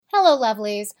Hello,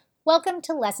 lovelies. Welcome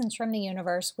to Lessons from the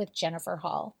Universe with Jennifer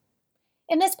Hall.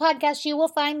 In this podcast, you will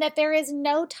find that there is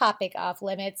no topic off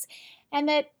limits and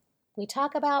that we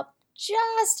talk about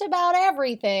just about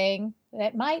everything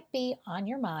that might be on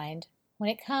your mind when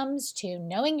it comes to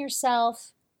knowing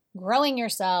yourself, growing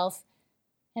yourself,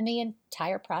 and the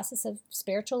entire process of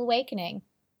spiritual awakening.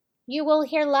 You will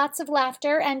hear lots of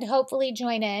laughter and hopefully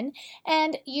join in,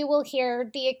 and you will hear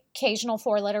the occasional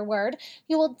four-letter word.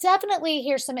 You will definitely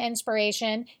hear some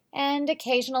inspiration, and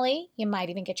occasionally you might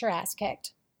even get your ass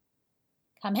kicked.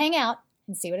 Come hang out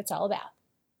and see what it's all about.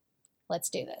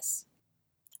 Let's do this.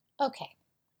 Okay,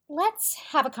 let's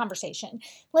have a conversation.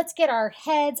 Let's get our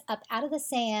heads up out of the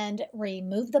sand,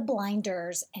 remove the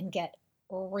blinders, and get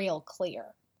real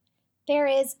clear. There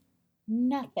is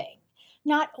nothing,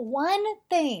 not one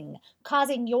thing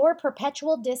causing your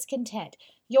perpetual discontent,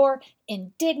 your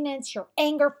indignance, your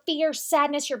anger, fear,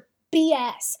 sadness, your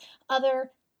BS,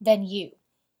 other than you.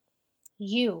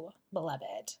 You,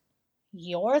 beloved.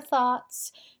 Your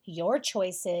thoughts, your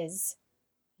choices,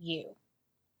 you.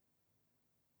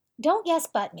 Don't yes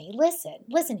but me.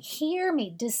 Listen, hear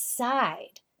me,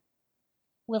 decide.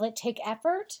 Will it take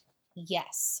effort?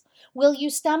 Yes. Will you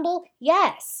stumble?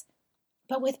 Yes.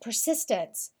 But with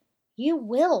persistence, you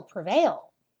will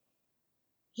prevail.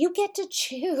 You get to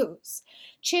choose.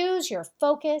 Choose your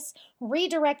focus,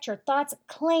 redirect your thoughts,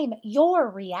 claim your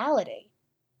reality.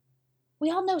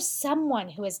 We all know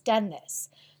someone who has done this.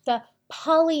 The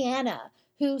Pollyanna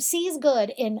who sees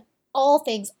good in all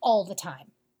things all the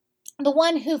time. The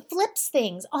one who flips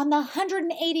things on the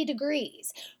 180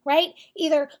 degrees, right?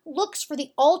 Either looks for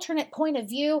the alternate point of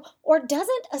view or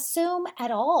doesn't assume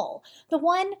at all. The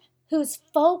one whose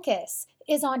focus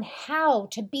is on how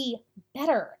to be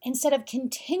better instead of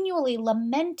continually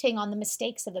lamenting on the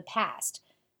mistakes of the past.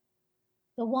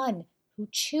 The one who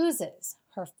chooses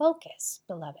her focus,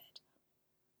 beloved.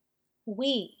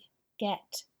 We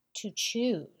get to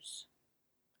choose.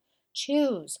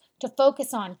 Choose to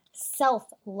focus on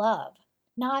self-love,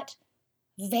 not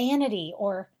vanity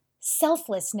or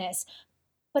selflessness,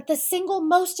 but the single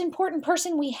most important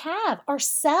person we have,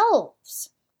 ourselves.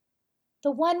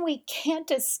 The one we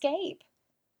can't escape.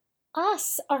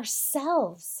 Us,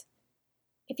 ourselves.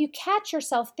 If you catch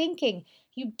yourself thinking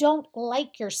you don't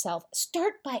like yourself,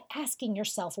 start by asking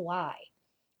yourself why.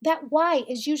 That why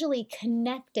is usually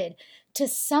connected to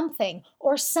something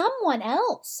or someone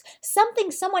else,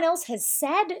 something someone else has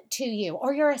said to you,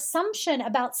 or your assumption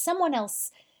about someone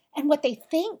else and what they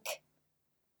think.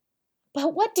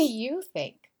 But what do you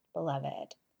think,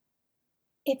 beloved?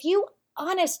 If you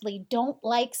honestly don't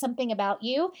like something about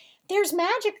you, there's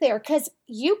magic there because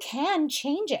you can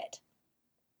change it.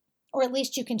 Or at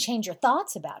least you can change your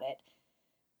thoughts about it.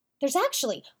 There's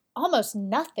actually almost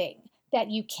nothing that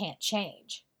you can't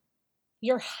change.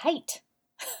 Your height.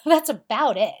 That's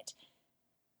about it.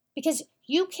 Because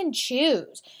you can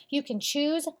choose. You can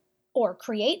choose or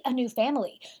create a new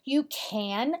family. You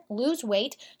can lose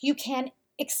weight. You can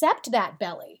accept that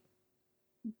belly.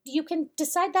 You can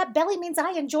decide that belly means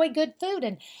I enjoy good food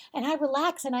and I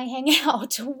relax and I hang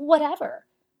out, whatever.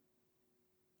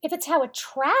 If it's how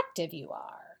attractive you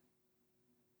are,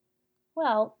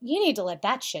 well, you need to let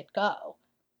that shit go.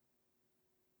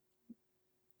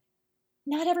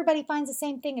 Not everybody finds the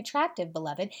same thing attractive,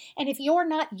 beloved. And if you're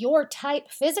not your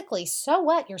type physically, so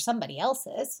what? You're somebody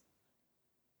else's.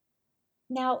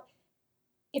 Now,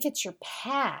 if it's your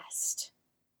past,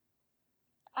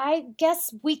 I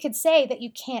guess we could say that you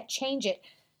can't change it.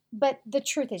 But the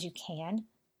truth is you can.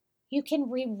 You can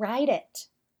rewrite it,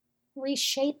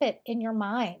 reshape it in your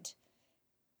mind.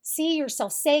 See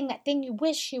yourself saying that thing you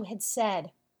wish you had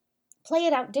said. Play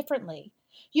it out differently.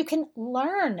 You can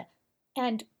learn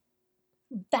and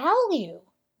value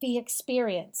the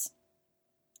experience.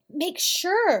 Make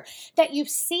sure that you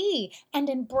see and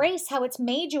embrace how it's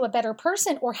made you a better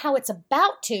person or how it's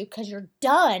about to because you're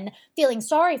done feeling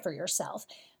sorry for yourself.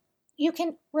 You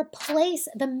can replace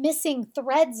the missing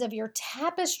threads of your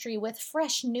tapestry with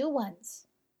fresh new ones.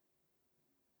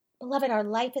 Beloved, our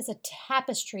life is a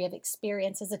tapestry of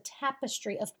experiences, a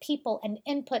tapestry of people and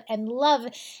input and love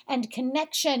and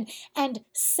connection and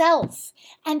self.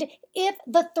 And if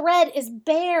the thread is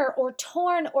bare or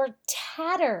torn or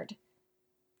tattered,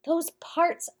 those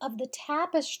parts of the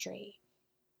tapestry,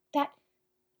 that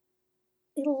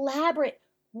elaborate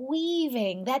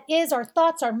weaving that is our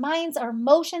thoughts, our minds, our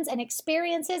emotions and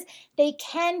experiences, they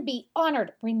can be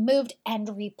honored, removed,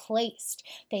 and replaced.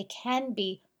 They can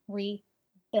be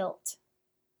rebuilt.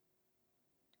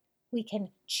 We can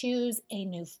choose a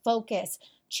new focus,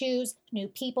 choose new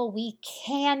people. We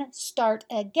can start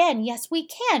again. Yes, we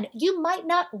can. You might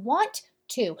not want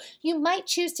to. You might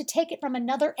choose to take it from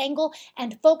another angle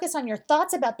and focus on your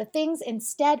thoughts about the things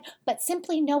instead, but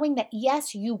simply knowing that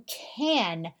yes, you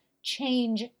can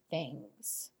change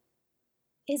things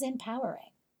is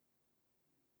empowering.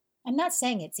 I'm not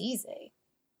saying it's easy,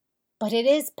 but it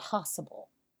is possible.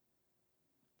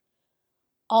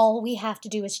 All we have to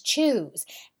do is choose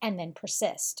and then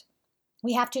persist.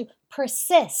 We have to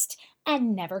persist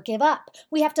and never give up.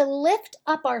 We have to lift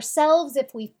up ourselves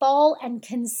if we fall and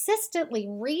consistently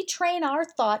retrain our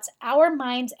thoughts, our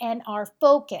minds, and our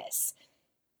focus.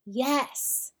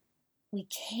 Yes, we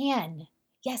can.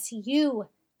 Yes, you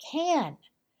can.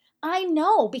 I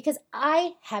know because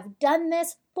I have done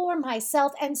this for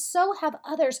myself, and so have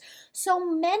others. So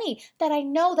many that I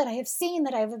know, that I have seen,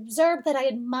 that I have observed, that I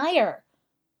admire.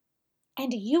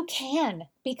 And you can,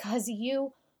 because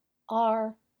you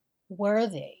are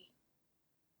worthy.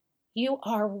 You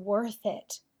are worth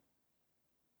it.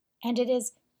 And it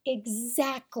is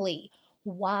exactly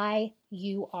why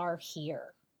you are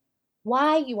here.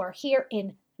 Why you are here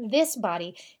in this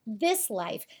body, this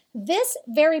life, this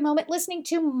very moment, listening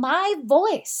to my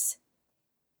voice.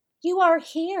 You are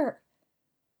here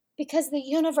because the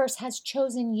universe has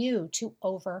chosen you to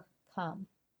overcome,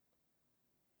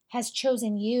 has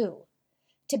chosen you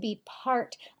to be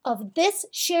part of this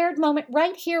shared moment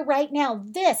right here, right now.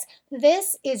 This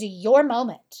is your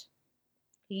moment,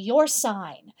 your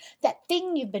sign, that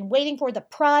thing you've been waiting for, the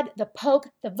prod, the poke,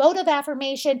 the vote of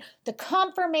affirmation, the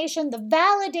confirmation, the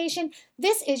validation.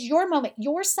 This is your moment,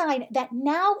 your sign that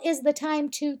now is the time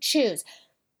to choose.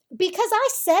 Because I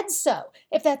said so,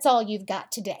 if that's all you've got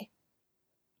today.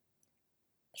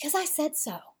 Because I said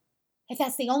so, if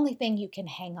that's the only thing you can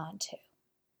hang on to.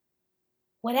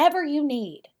 Whatever you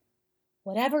need,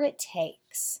 whatever it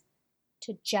takes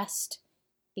to just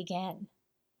begin.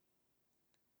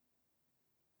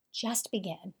 Just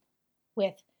begin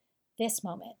with this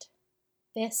moment,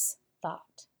 this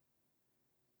thought,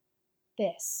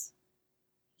 this,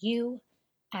 you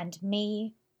and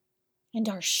me and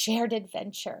our shared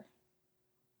adventure.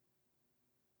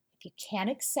 If you can't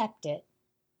accept it,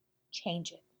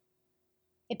 change it.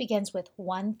 It begins with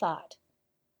one thought,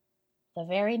 the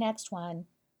very next one,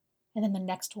 and then the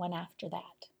next one after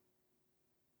that.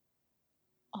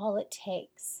 All it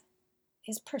takes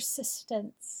is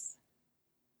persistence.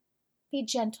 Be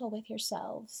gentle with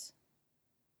yourselves,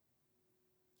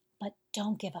 but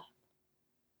don't give up.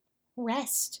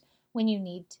 Rest when you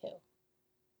need to,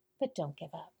 but don't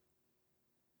give up.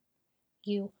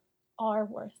 You are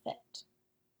worth it.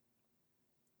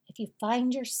 If you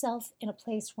find yourself in a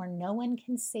place where no one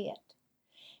can see it,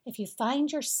 if you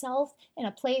find yourself in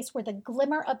a place where the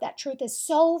glimmer of that truth is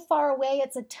so far away,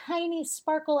 it's a tiny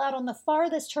sparkle out on the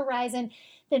farthest horizon,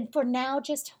 then for now,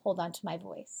 just hold on to my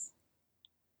voice.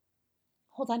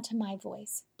 Hold on to my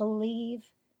voice. Believe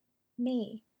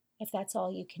me, if that's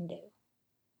all you can do.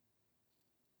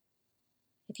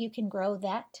 If you can grow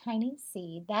that tiny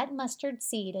seed, that mustard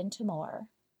seed, into more,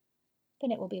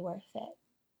 then it will be worth it.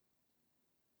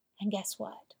 And guess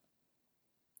what?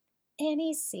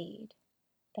 Any seed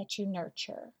that you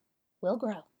nurture will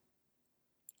grow.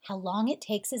 How long it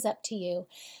takes is up to you.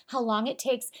 How long it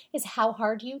takes is how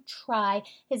hard you try,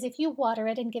 is if you water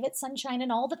it and give it sunshine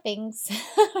and all the things,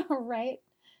 right?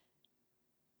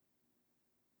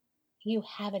 You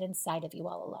have it inside of you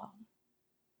all along.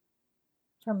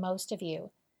 For most of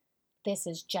you, this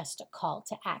is just a call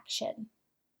to action.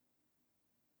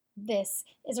 This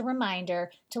is a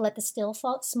reminder to let the still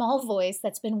small voice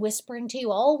that's been whispering to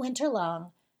you all winter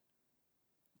long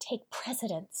take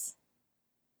precedence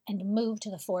and move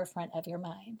to the forefront of your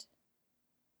mind.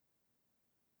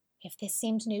 If this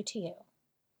seems new to you,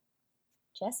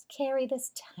 just carry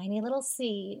this tiny little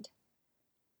seed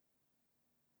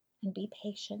and be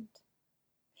patient.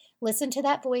 Listen to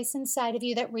that voice inside of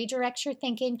you that redirects your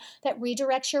thinking, that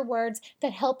redirects your words,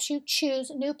 that helps you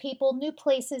choose new people, new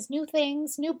places, new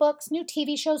things, new books, new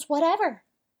TV shows, whatever.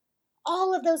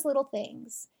 All of those little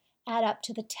things add up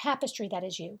to the tapestry that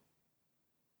is you.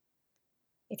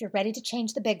 If you're ready to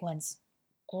change the big ones,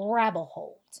 grab a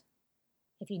hold.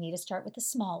 If you need to start with the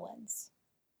small ones,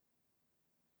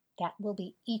 that will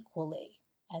be equally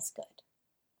as good.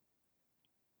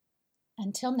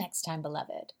 Until next time,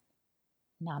 beloved,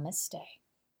 namaste.